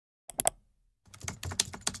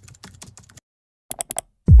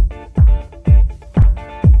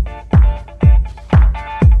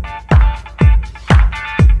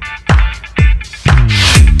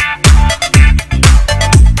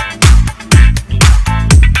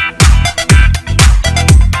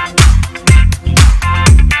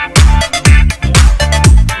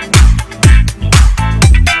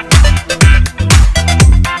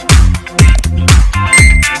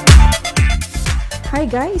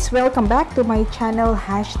guys, welcome back to my channel,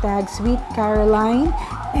 hashtag Sweet Caroline,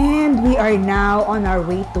 and we are now on our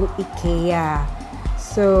way to IKEA.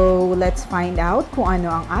 So let's find out kung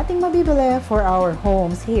ano ang ating mabibili for our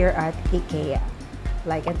homes here at IKEA.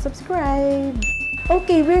 Like and subscribe!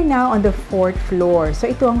 Okay, we're now on the 4th floor.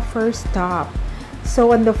 So ito ang first stop.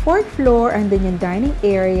 So on the 4th floor, and then yung dining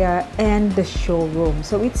area and the showroom.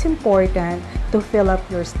 So it's important to fill up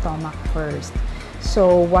your stomach first.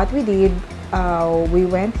 So what we did, we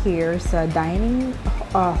went here sa dining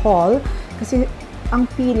hall kasi ang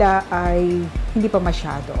pila ay hindi pa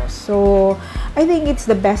masyado. So I think it's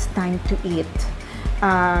the best time to eat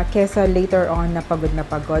kesa later on na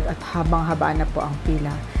pagod at habang-haba na po ang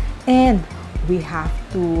pila. And we have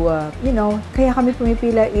to, kaya kami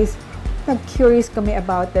pumipila is nag-curious kami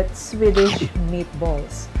about that Swedish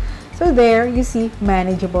meatballs. So there, you see,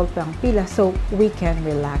 manageable pa ang pila so we can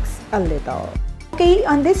relax a little. Okay,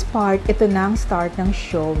 on this part, ito na ang start ng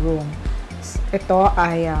showroom. Ito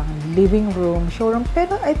ay ang living room showroom,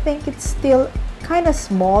 pero I think it's still kind of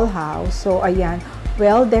small house. So ayan,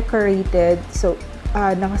 well decorated. So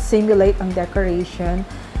naka-simulate ang decoration.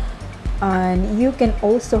 And you can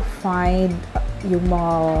also find yung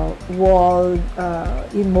mga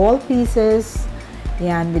wall pieces,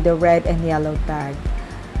 yan, with the red and yellow tag.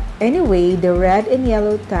 Anyway, the red and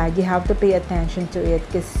yellow tag, you have to pay attention to it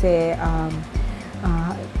kasi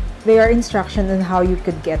there are instructions on how you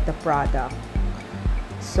could get the product.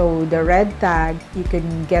 So the red tag, you can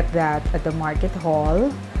get that at the market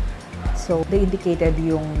hall. So they indicated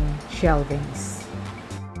yung shelvings.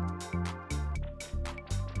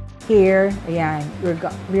 Here, ayan,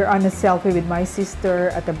 we're on a selfie with my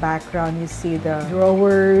sister. At the background, you see the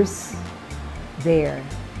drawers there.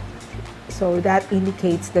 So that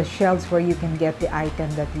indicates the shelves where you can get the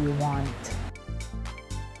item that you want.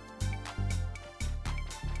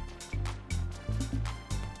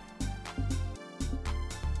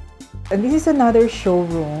 And this is another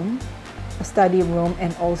showroom, a study room,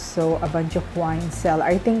 and also a bunch of wine cellar.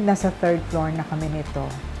 I think nasa 3rd floor na kami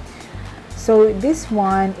nito. So this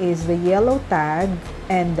one is the yellow tag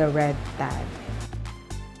and the red tag.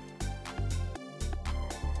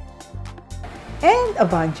 And a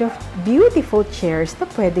bunch of beautiful chairs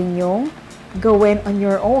na pwede nyong gawin on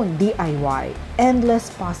your own, DIY.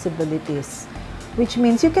 Endless possibilities. Which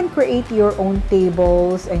means you can create your own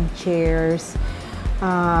tables and chairs.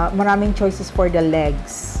 Maraming choices for the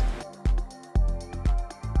legs.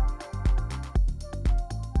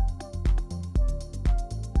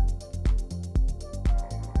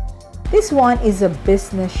 This one is a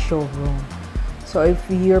business showroom. So if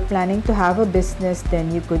you're planning to have a business, then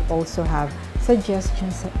you could also have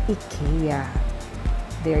suggestions at IKEA.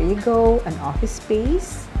 There you go, an office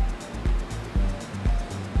space.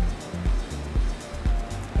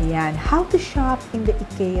 Ayan, how to shop in the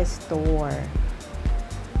IKEA store.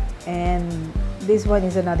 And this one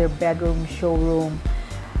is another bedroom showroom.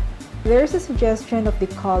 There's a suggestion of the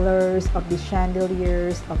colors, of the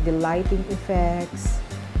chandeliers, of the lighting effects,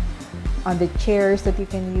 on the chairs that you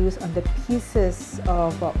can use, on the pieces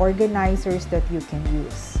of organizers that you can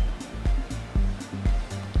use.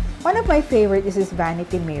 One of my favorite is this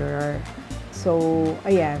vanity mirror. So,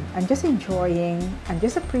 ayan, I'm just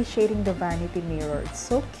appreciating the vanity mirror. It's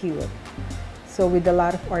so cute. So with a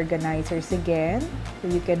lot of organizers again, so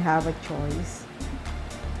you can have a choice.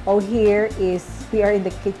 Oh, here is, we are in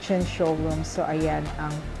the kitchen showroom. So ayan,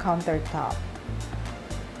 ang countertop.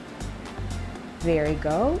 There you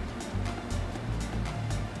go.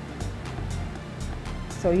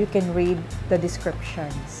 So you can read the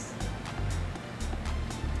descriptions.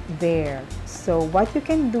 There. So what you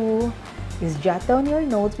can do is jot down your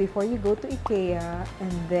notes before you go to IKEA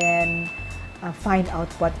and then find out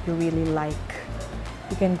what you really like.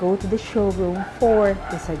 You can go to the showroom for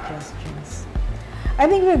the suggestions. I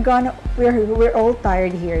think we're all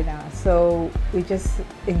tired here now, so we just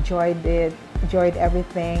enjoyed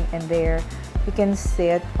everything. And there you can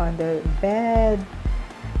sit on the bed.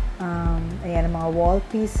 Ayan, ang mga wall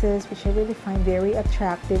pieces, which I really find very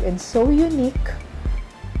attractive and so unique.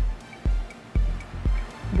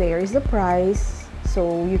 There is the price,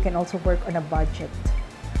 so you can also work on a budget,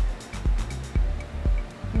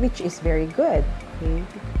 which is very good. Okay.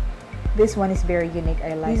 This one is very unique.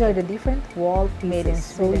 I like These are the different wall pieces,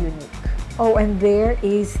 so unique. Oh, and there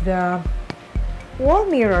is the wall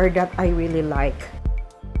mirror that I really like.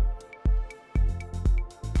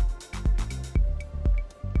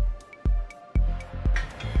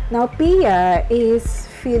 Now, Pia is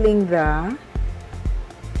feeling the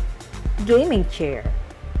gaming chair.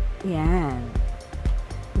 Yan.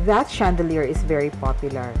 That chandelier is very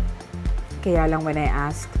popular. Kaya lang when I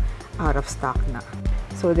asked, out of stock na.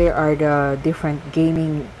 So there are the different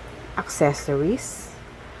gaming accessories.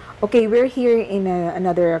 Okay, we're here in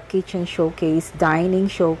another kitchen showcase, dining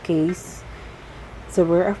showcase. So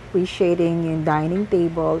we're appreciating yung dining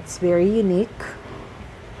table. It's very unique.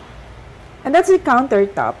 And that's the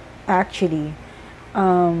countertop, actually.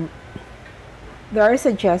 There are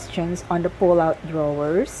suggestions on the pull-out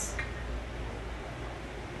drawers.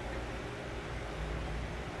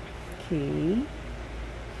 Okay.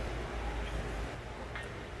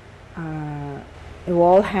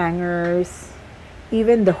 Wall hangers.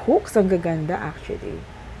 Even the hooks, ang gaganda actually.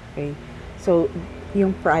 Okay. So,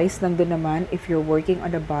 yung price nandun naman if you're working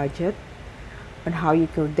on a budget on how you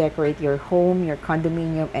could decorate your home, your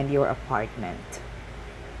condominium, and your apartment.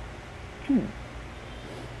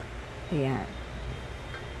 Ayan.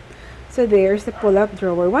 So there's the pull-up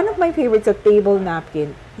drawer. One of my favorites, a table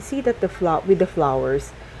napkin. You see that with the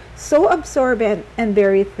flowers, so absorbent and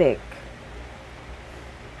very thick.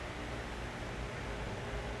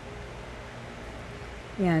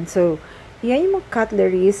 Yan. So, yan yung mga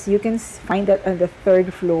cutleries. You can find that on the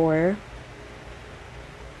 3rd floor.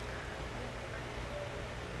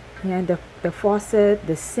 Yan, the faucet,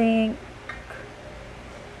 the sink.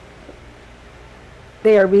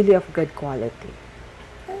 They are really of good quality.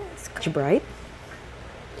 Scotch Brite.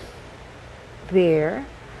 There.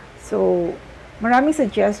 So, maraming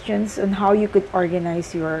suggestions on how you could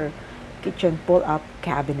organize your kitchen pull-up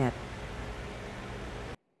cabinet.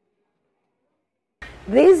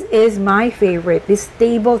 This is my favorite, this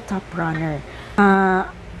tabletop runner.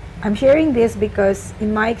 I'm sharing this because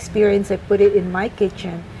in my experience, I put it in my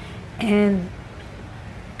kitchen and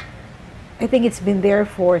I think it's been there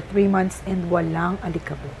for 3 months and walang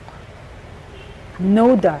alikabok.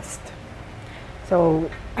 No dust. So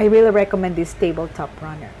I really recommend this tabletop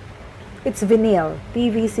runner. It's vinyl,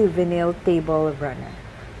 PVC vinyl table runner.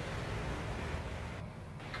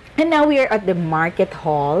 And now we are at the market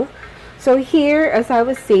hall. So here, as I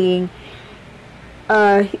was saying,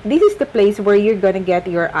 this is the place where you're gonna get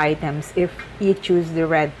your items if you choose the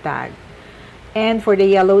red tag. And for the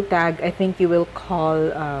yellow tag, I think you will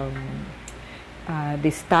call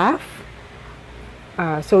the staff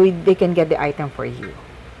so they can get the item for you.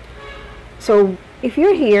 So if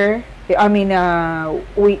you're here, I mean,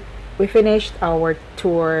 we finished our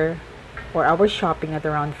tour or our shopping at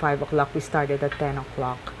around 5 o'clock. We started at 10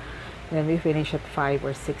 o'clock. Then we finish at 5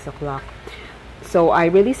 or 6 o'clock. So I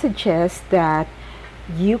really suggest that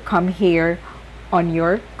you come here on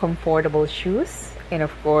your comfortable shoes, and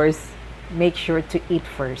of course make sure to eat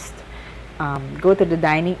first. Go to the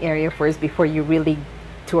dining area first before you really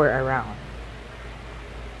tour around.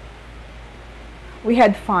 We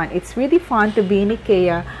had fun. It's really fun to be in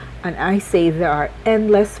IKEA, and I say there are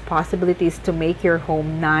endless possibilities to make your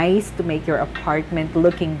home nice, to make your apartment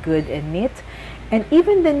looking good and neat, and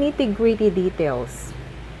even the nitty-gritty details.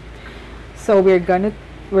 So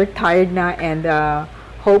we're tired now, and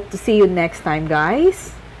hope to see you next time,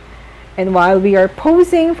 guys. And while we are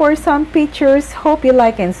posing for some pictures, hope you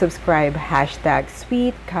like and subscribe.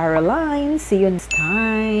 #SweetCaroline. See you next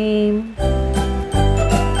time.